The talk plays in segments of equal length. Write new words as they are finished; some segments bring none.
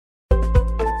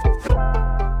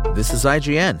This is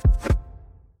IGN.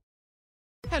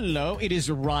 Hello, it is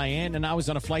Ryan, and I was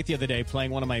on a flight the other day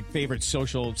playing one of my favorite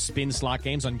social spin slot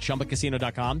games on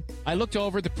ChumbaCasino.com. I looked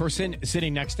over at the person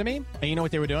sitting next to me, and you know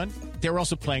what they were doing? They were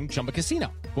also playing Chumba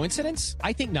Casino. Coincidence?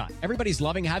 I think not. Everybody's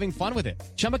loving having fun with it.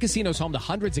 Chumba Casino is home to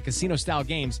hundreds of casino-style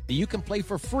games that you can play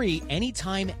for free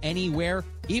anytime, anywhere,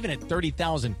 even at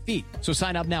 30,000 feet. So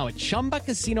sign up now at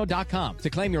ChumbaCasino.com to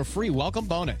claim your free welcome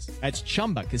bonus. That's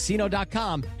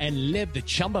ChumbaCasino.com and live the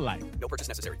Chumba life. No purchase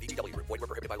necessary. VGW. Void where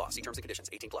prohibited by law. See terms and conditions.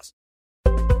 18+.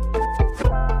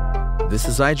 This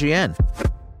is IGN.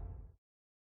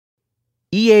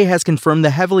 EA has confirmed the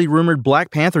heavily rumored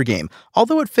Black Panther game,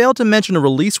 although it failed to mention a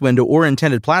release window or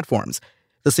intended platforms.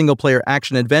 The single-player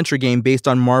action-adventure game based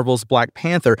on Marvel's Black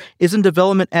Panther is in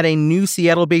development at a new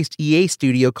Seattle-based EA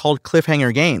studio called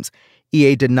Cliffhanger Games.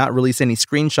 EA did not release any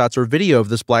screenshots or video of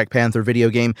this Black Panther video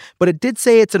game, but it did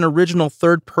say it's an original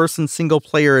third-person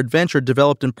single-player adventure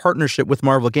developed in partnership with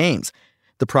Marvel Games.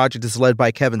 The project is led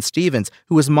by Kevin Stevens,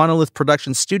 who was Monolith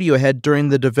Productions studio head during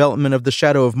the development of the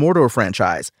Shadow of Mordor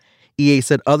franchise. EA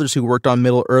said others who worked on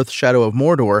Middle-earth Shadow of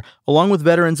Mordor, along with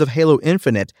veterans of Halo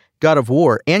Infinite, God of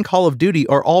War, and Call of Duty,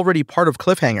 are already part of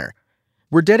Cliffhanger.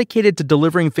 We're dedicated to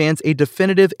delivering fans a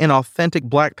definitive and authentic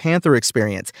Black Panther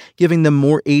experience, giving them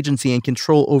more agency and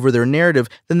control over their narrative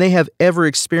than they have ever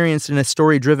experienced in a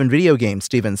story-driven video game,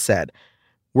 Stevens said.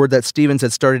 Word that Stevens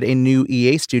had started a new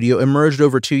EA studio emerged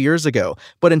over 2 years ago,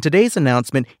 but in today's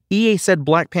announcement, EA said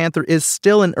Black Panther is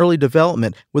still in early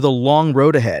development with a long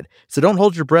road ahead, so don't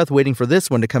hold your breath waiting for this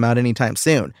one to come out anytime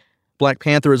soon. Black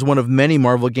Panther is one of many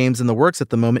Marvel games in the works at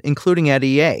the moment, including at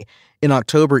EA. In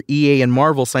October, EA and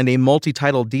Marvel signed a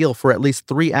multi-title deal for at least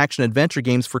 3 action-adventure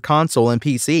games for console and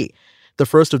PC. The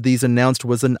first of these announced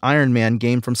was an Iron Man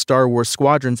game from Star Wars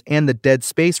Squadrons and the Dead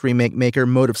Space remake maker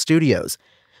Motive Studios.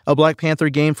 A Black Panther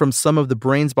game from some of the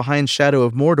brains behind Shadow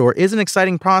of Mordor is an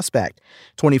exciting prospect.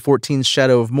 2014's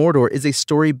Shadow of Mordor is a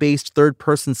story-based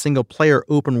third-person single-player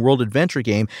open-world adventure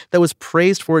game that was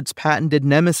praised for its patented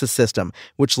Nemesis system,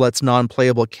 which lets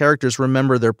non-playable characters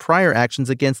remember their prior actions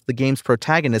against the game's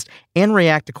protagonist and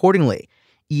react accordingly.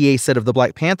 EA said of the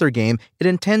Black Panther game, it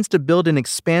intends to build an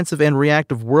expansive and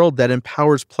reactive world that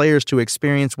empowers players to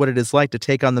experience what it is like to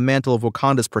take on the mantle of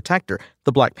Wakanda's protector,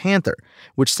 the Black Panther,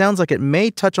 which sounds like it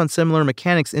may touch on similar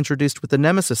mechanics introduced with the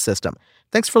Nemesis system.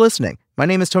 Thanks for listening. My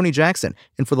name is Tony Jackson,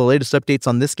 and for the latest updates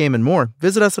on this game and more,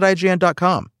 visit us at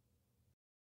IGN.com.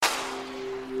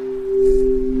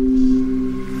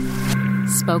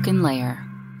 Spoken Layer.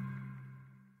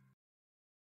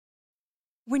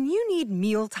 When you need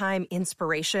mealtime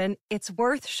inspiration, it's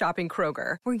worth shopping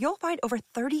Kroger, where you'll find over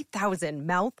 30,000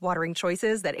 mouth-watering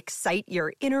choices that excite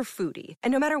your inner foodie.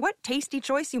 And no matter what tasty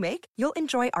choice you make, you'll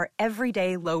enjoy our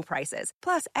everyday low prices,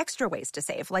 plus extra ways to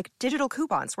save, like digital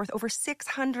coupons worth over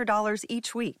 $600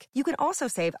 each week. You can also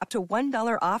save up to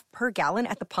 $1 off per gallon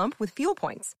at the pump with fuel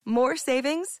points. More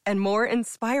savings and more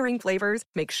inspiring flavors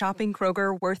make shopping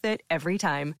Kroger worth it every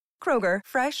time. Kroger,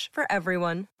 fresh for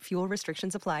everyone. Fuel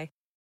restrictions apply.